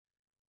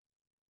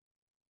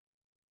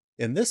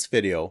In this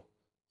video,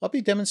 I'll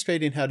be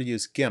demonstrating how to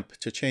use GIMP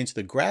to change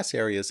the grass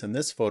areas in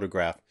this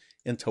photograph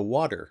into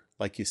water,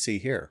 like you see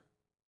here.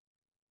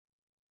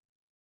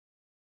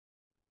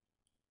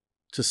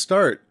 To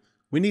start,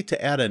 we need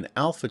to add an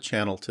alpha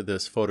channel to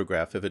this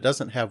photograph if it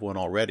doesn't have one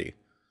already.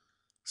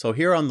 So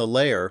here on the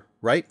layer,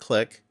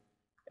 right-click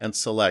and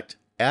select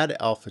Add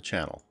Alpha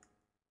Channel.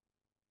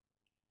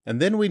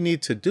 And then we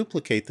need to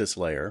duplicate this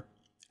layer,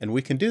 and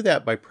we can do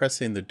that by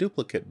pressing the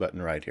duplicate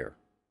button right here.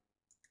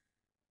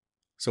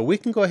 So we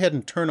can go ahead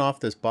and turn off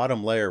this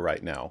bottom layer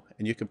right now,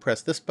 and you can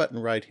press this button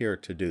right here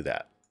to do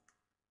that.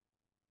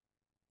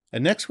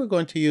 And next we're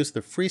going to use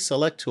the Free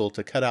Select tool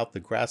to cut out the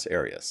grass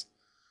areas.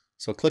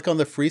 So click on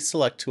the Free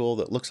Select tool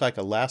that looks like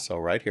a lasso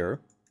right here.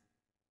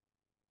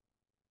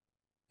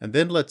 And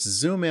then let's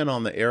zoom in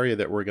on the area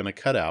that we're going to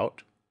cut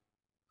out.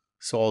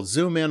 So I'll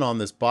zoom in on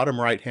this bottom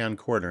right hand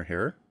corner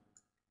here.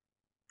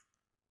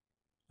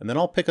 And then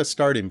I'll pick a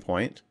starting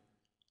point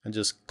and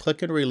just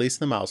click and release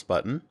the mouse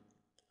button.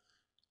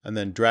 And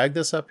then drag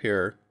this up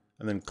here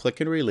and then click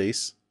and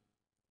release.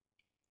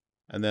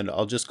 And then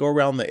I'll just go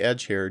around the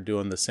edge here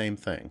doing the same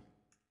thing.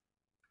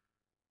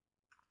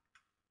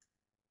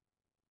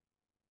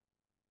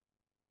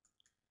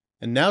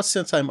 And now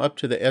since I'm up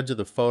to the edge of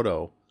the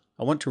photo,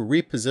 I want to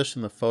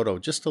reposition the photo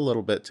just a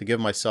little bit to give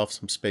myself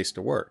some space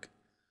to work.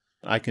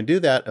 I can do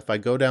that if I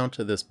go down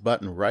to this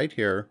button right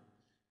here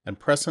and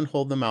press and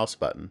hold the mouse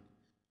button.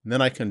 And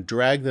then I can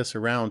drag this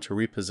around to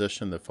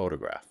reposition the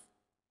photograph.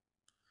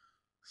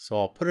 So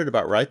I'll put it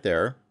about right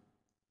there.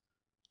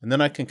 And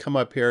then I can come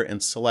up here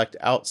and select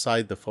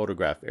outside the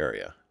photograph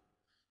area.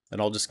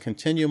 And I'll just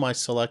continue my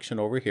selection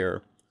over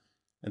here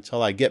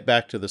until I get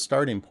back to the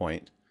starting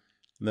point.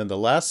 And then the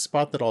last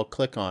spot that I'll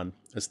click on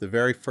is the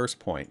very first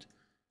point,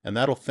 and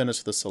that'll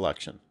finish the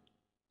selection.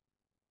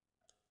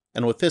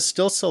 And with this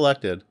still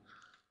selected,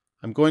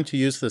 I'm going to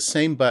use the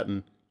same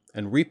button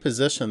and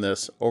reposition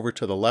this over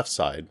to the left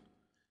side.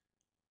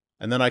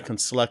 And then I can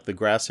select the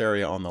grass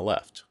area on the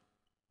left.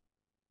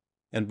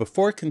 And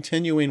before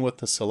continuing with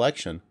the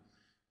selection,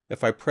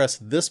 if I press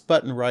this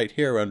button right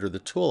here under the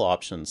tool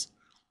options,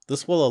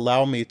 this will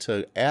allow me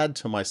to add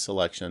to my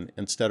selection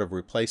instead of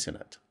replacing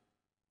it.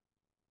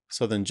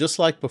 So then just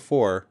like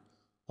before,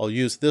 I'll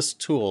use this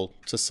tool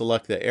to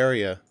select the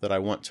area that I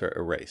want to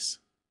erase.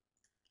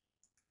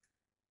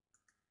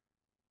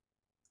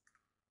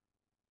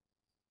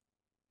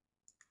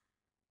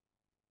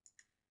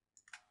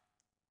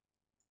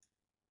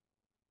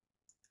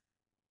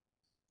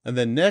 And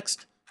then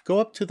next, go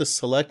up to the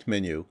Select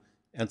menu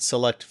and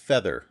select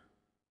Feather.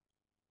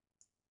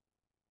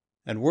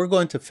 And we're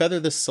going to feather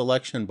this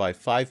selection by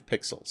 5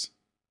 pixels.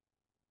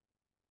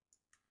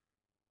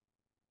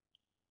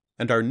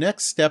 And our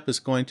next step is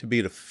going to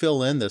be to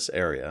fill in this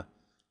area,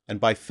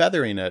 and by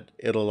feathering it,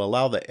 it'll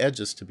allow the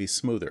edges to be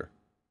smoother.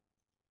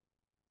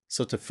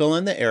 So to fill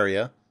in the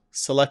area,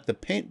 select the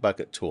Paint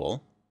Bucket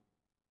tool,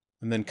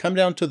 and then come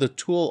down to the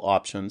Tool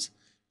options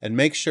and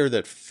make sure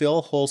that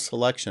Fill Whole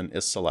Selection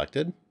is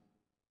selected.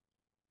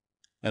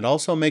 And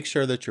also make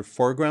sure that your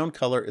foreground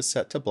color is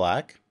set to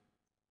black,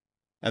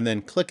 and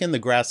then click in the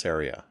grass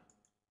area.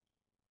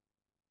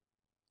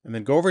 And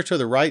then go over to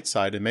the right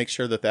side and make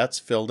sure that that's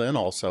filled in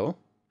also.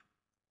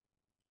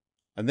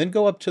 And then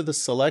go up to the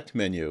Select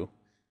menu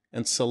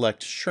and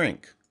select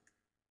Shrink.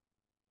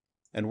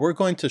 And we're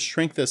going to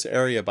shrink this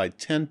area by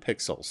 10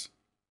 pixels.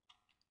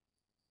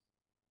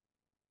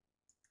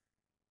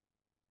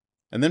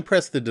 And then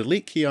press the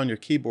Delete key on your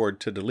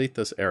keyboard to delete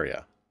this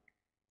area.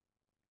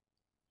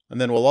 And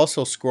then we'll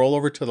also scroll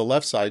over to the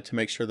left side to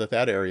make sure that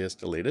that area is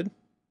deleted.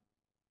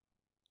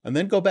 And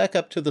then go back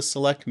up to the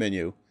Select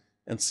menu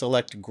and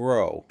select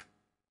Grow.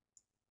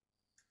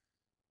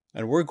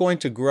 And we're going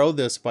to grow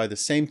this by the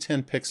same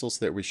 10 pixels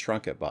that we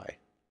shrunk it by.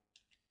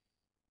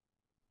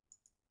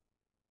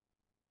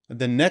 And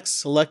then next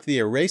select the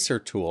Eraser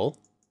tool.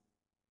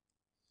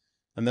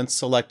 And then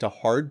select a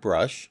hard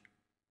brush.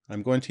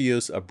 I'm going to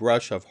use a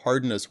brush of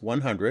hardness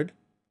 100.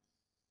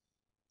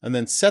 And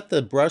then set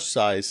the brush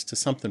size to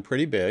something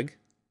pretty big.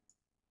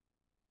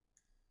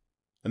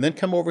 And then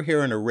come over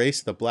here and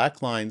erase the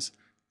black lines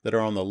that are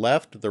on the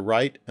left, the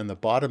right, and the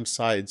bottom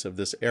sides of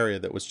this area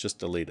that was just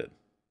deleted.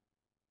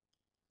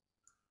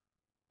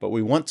 But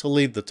we want to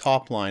leave the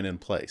top line in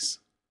place.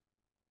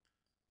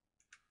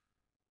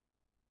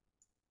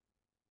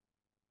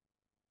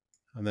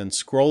 And then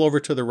scroll over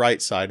to the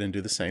right side and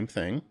do the same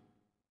thing.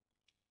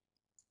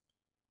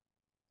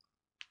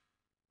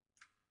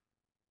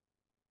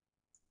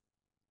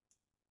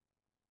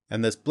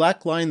 And this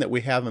black line that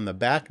we have in the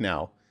back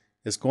now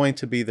is going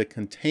to be the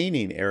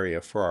containing area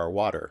for our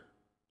water.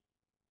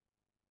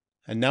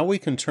 And now we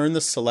can turn the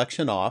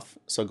selection off,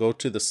 so go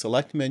to the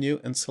Select menu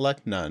and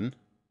select None.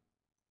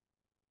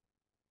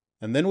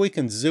 And then we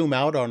can zoom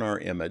out on our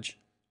image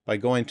by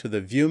going to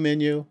the View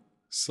menu,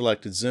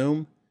 select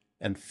Zoom,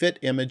 and Fit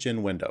Image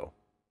in Window.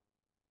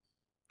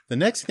 The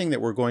next thing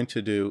that we're going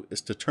to do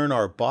is to turn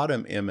our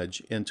bottom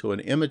image into an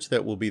image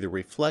that will be the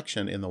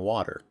reflection in the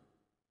water.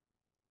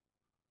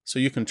 So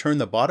you can turn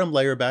the bottom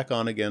layer back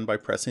on again by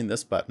pressing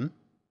this button.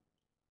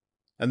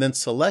 and then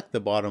select the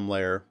bottom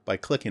layer by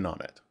clicking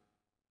on it.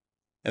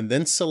 And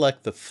then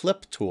select the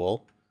Flip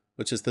tool,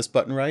 which is this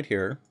button right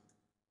here.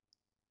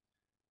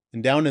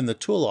 And down in the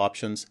tool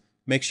options,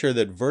 make sure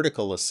that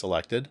vertical is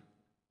selected.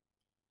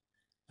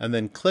 And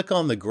then click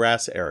on the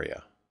grass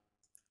area.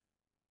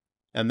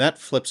 And that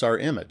flips our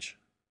image.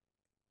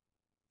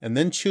 And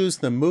then choose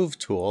the Move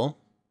tool.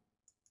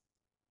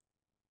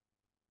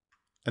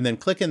 And then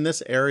click in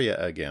this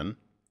area again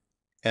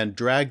and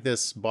drag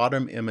this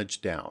bottom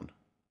image down.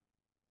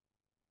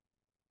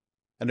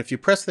 And if you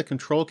press the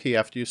Control key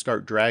after you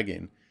start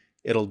dragging,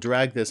 it'll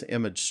drag this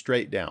image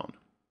straight down.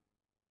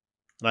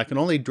 And I can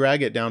only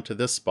drag it down to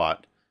this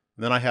spot,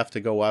 and then I have to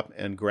go up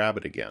and grab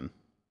it again.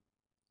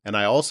 And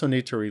I also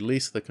need to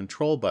release the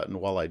Control button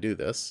while I do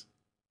this.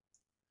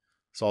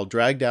 So I'll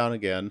drag down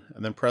again,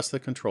 and then press the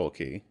Control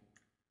key,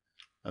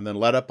 and then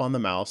let up on the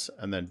mouse,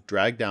 and then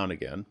drag down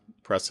again,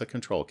 press the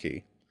Control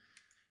key.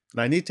 And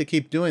I need to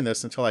keep doing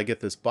this until I get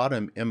this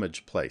bottom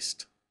image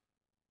placed.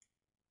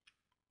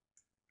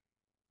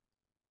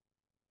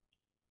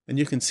 And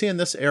you can see in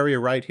this area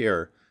right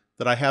here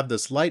that I have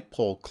this light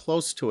pole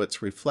close to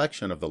its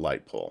reflection of the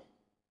light pole.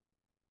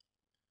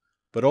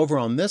 But over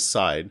on this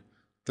side,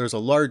 there's a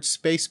large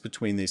space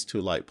between these two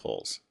light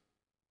poles.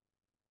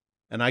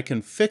 And I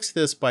can fix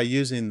this by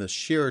using the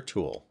Shear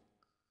Tool.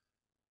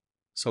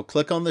 So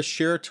click on the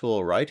Shear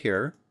Tool right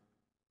here,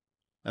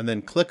 and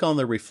then click on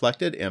the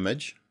reflected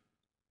image.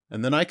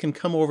 And then I can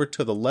come over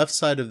to the left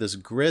side of this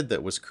grid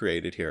that was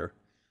created here,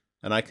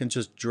 and I can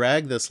just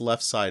drag this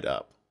left side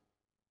up.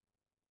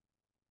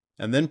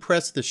 And then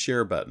press the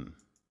Shear button.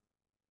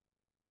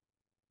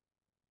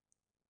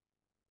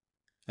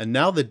 And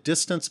now the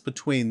distance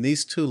between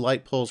these two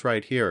light poles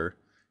right here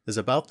is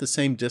about the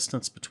same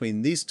distance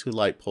between these two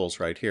light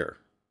poles right here.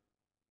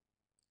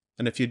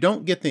 And if you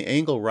don't get the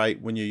angle right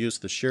when you use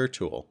the Shear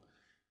tool,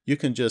 you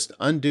can just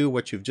undo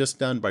what you've just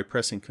done by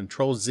pressing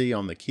Ctrl-Z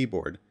on the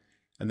keyboard,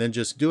 and then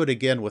just do it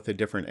again with a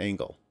different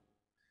angle.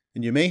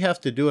 And you may have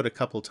to do it a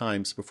couple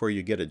times before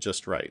you get it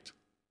just right.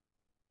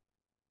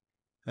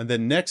 And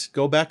then next,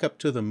 go back up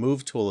to the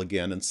Move tool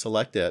again and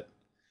select it,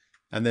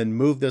 and then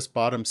move this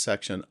bottom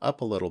section up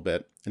a little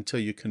bit until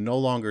you can no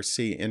longer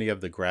see any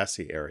of the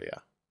grassy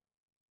area.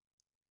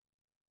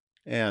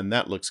 And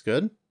that looks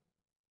good.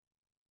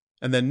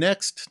 And then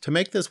next, to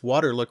make this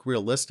water look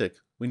realistic,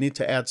 we need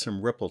to add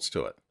some ripples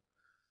to it.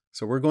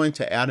 So we're going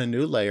to add a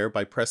new layer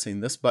by pressing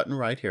this button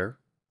right here.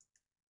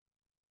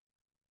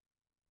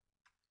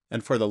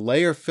 And for the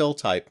layer fill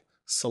type,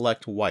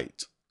 select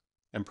white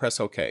and press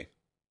OK.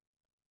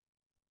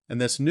 And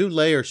this new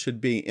layer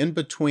should be in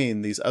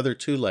between these other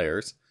two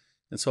layers.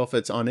 And so if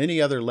it's on any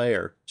other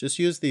layer, just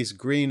use these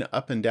green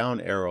up and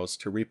down arrows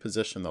to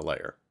reposition the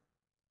layer.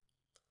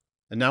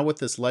 And now with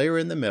this layer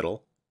in the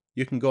middle,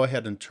 you can go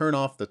ahead and turn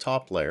off the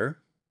top layer.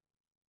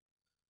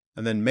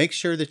 And then make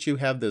sure that you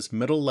have this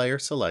middle layer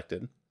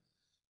selected.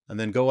 And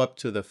then go up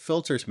to the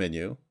Filters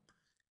menu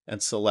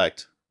and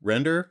select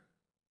Render,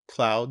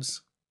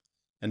 Clouds,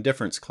 and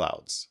Difference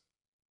Clouds.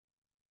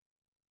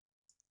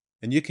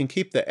 And you can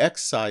keep the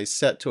X size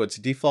set to its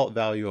default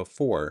value of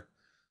 4,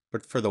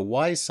 but for the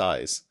Y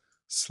size,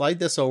 slide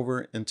this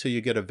over until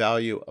you get a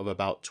value of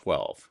about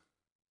 12.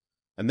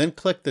 And then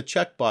click the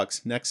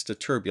checkbox next to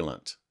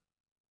Turbulent.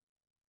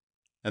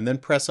 And then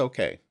press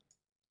OK.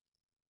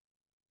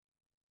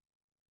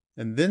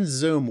 And then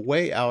zoom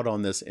way out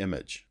on this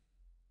image.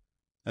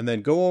 And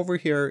then go over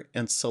here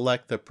and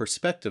select the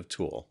Perspective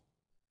tool.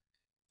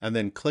 And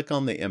then click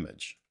on the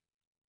image.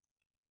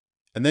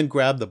 And then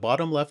grab the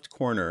bottom left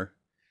corner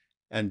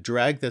and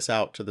drag this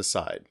out to the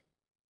side.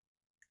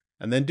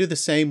 And then do the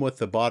same with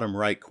the bottom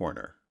right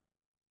corner.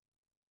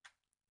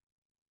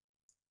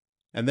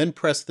 And then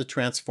press the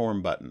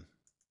Transform button.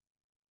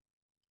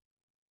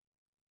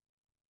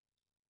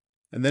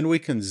 And then we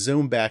can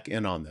zoom back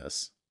in on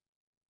this.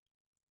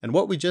 And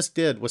what we just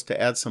did was to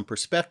add some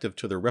perspective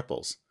to the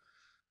ripples.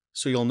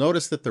 So you'll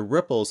notice that the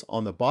ripples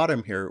on the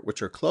bottom here,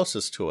 which are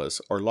closest to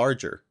us, are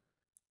larger.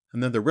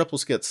 And then the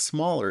ripples get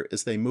smaller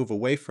as they move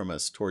away from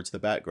us towards the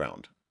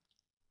background.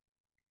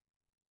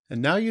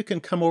 And now you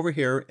can come over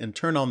here and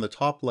turn on the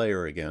top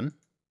layer again.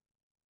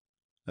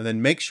 And then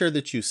make sure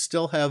that you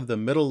still have the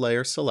middle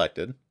layer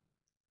selected.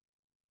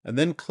 And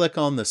then click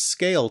on the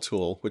Scale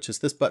tool, which is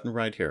this button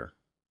right here.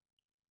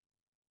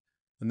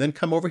 And then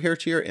come over here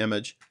to your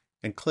image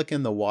and click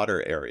in the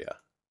water area.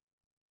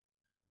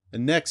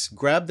 And next,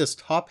 grab this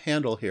top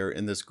handle here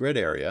in this grid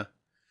area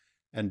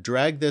and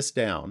drag this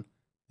down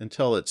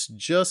until it's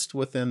just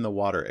within the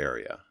water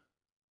area.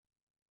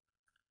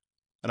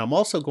 And I'm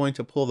also going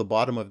to pull the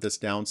bottom of this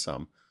down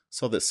some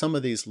so that some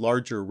of these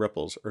larger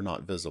ripples are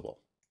not visible.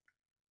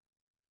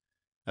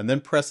 And then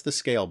press the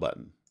Scale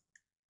button.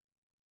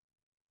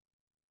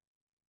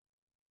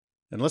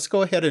 And let's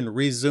go ahead and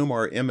re-zoom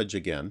our image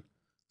again.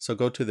 So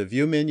go to the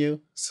View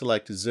menu,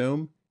 select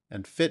Zoom,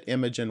 and Fit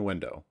Image in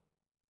Window.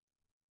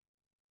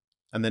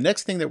 And the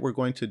next thing that we're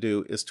going to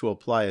do is to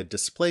apply a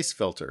Displace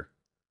Filter.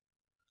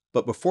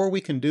 But before we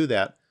can do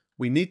that,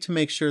 we need to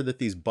make sure that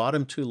these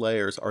bottom two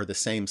layers are the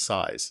same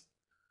size.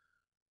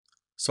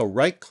 So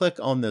right-click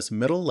on this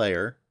middle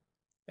layer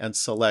and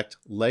select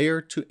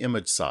Layer to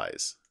Image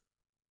Size.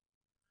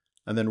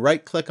 And then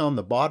right-click on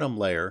the bottom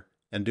layer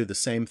and do the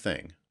same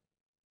thing.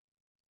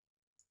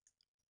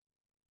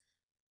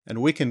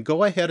 And we can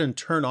go ahead and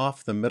turn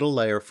off the middle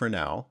layer for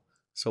now.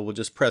 So we'll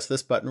just press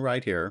this button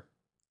right here.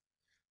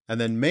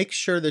 And then make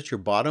sure that your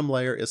bottom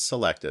layer is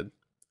selected.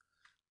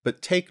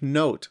 But take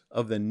note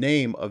of the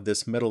name of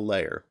this middle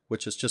layer,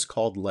 which is just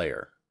called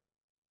Layer.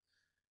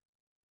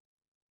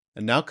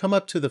 And now come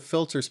up to the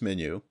Filters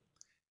menu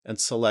and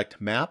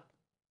select Map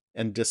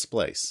and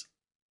Displace.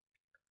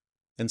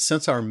 And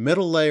since our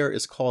middle layer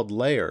is called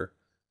Layer,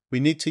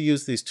 we need to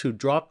use these two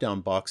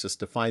drop-down boxes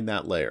to find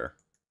that layer.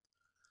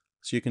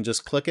 So you can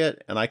just click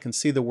it, and I can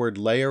see the word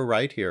Layer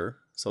right here.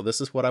 So this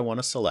is what I want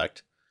to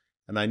select.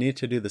 And I need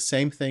to do the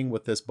same thing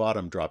with this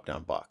bottom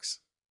drop-down box.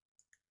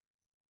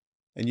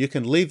 And you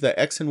can leave the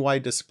X and Y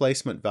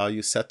displacement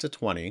value set to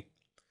 20,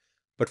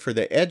 but for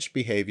the edge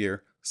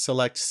behavior,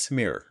 select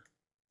Smear.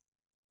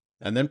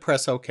 And then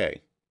press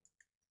OK.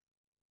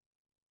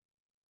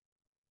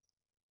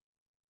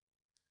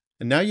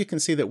 And now you can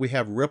see that we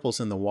have ripples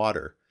in the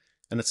water,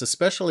 and it's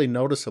especially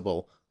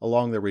noticeable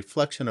along the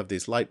reflection of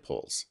these light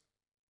poles.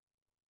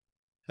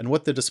 And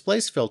what the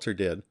Displace filter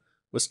did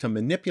was to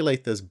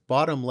manipulate this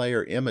bottom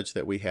layer image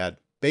that we had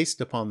based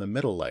upon the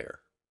middle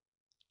layer.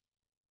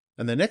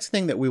 And the next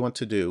thing that we want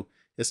to do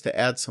is to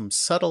add some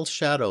subtle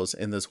shadows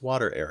in this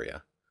water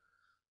area.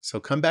 So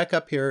come back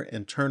up here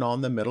and turn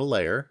on the middle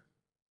layer.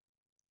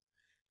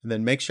 And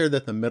then make sure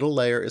that the middle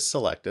layer is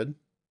selected.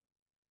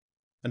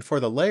 And for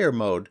the layer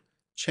mode,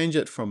 change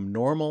it from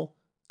normal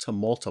to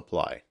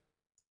multiply.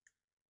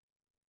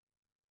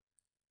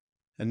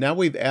 And now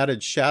we've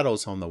added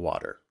shadows on the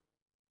water.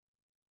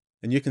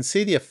 And you can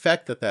see the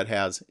effect that that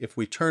has if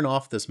we turn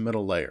off this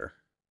middle layer.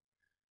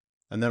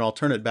 And then I'll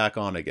turn it back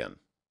on again.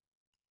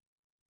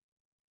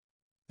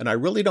 And I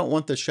really don't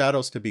want the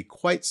shadows to be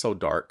quite so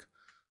dark,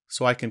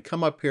 so I can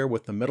come up here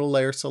with the middle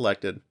layer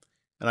selected,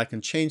 and I can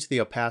change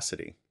the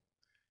opacity.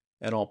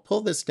 And I'll pull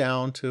this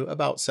down to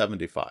about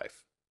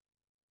 75.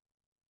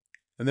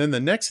 And then the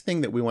next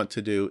thing that we want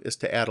to do is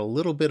to add a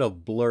little bit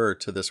of blur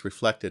to this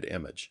reflected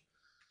image.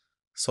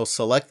 So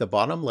select the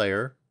bottom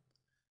layer,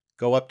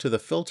 go up to the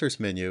Filters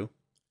menu,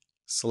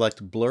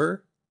 select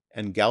Blur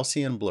and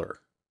Gaussian Blur.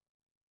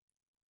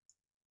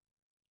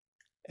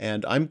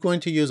 And I'm going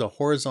to use a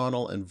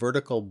horizontal and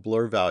vertical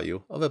blur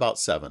value of about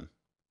 7,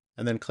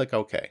 and then click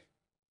OK.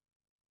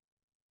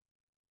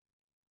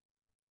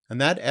 And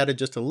that added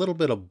just a little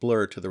bit of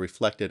blur to the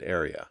reflected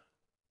area.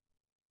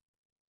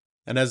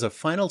 And as a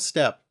final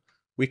step,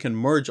 we can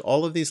merge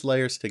all of these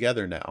layers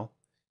together now,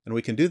 and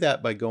we can do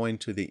that by going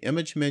to the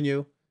Image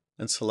menu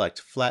and select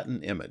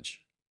Flatten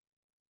Image.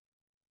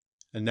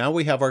 And now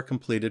we have our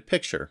completed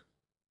picture.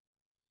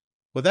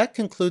 Well, that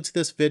concludes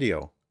this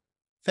video.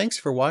 Thanks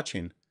for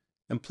watching,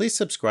 and please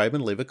subscribe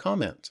and leave a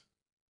comment.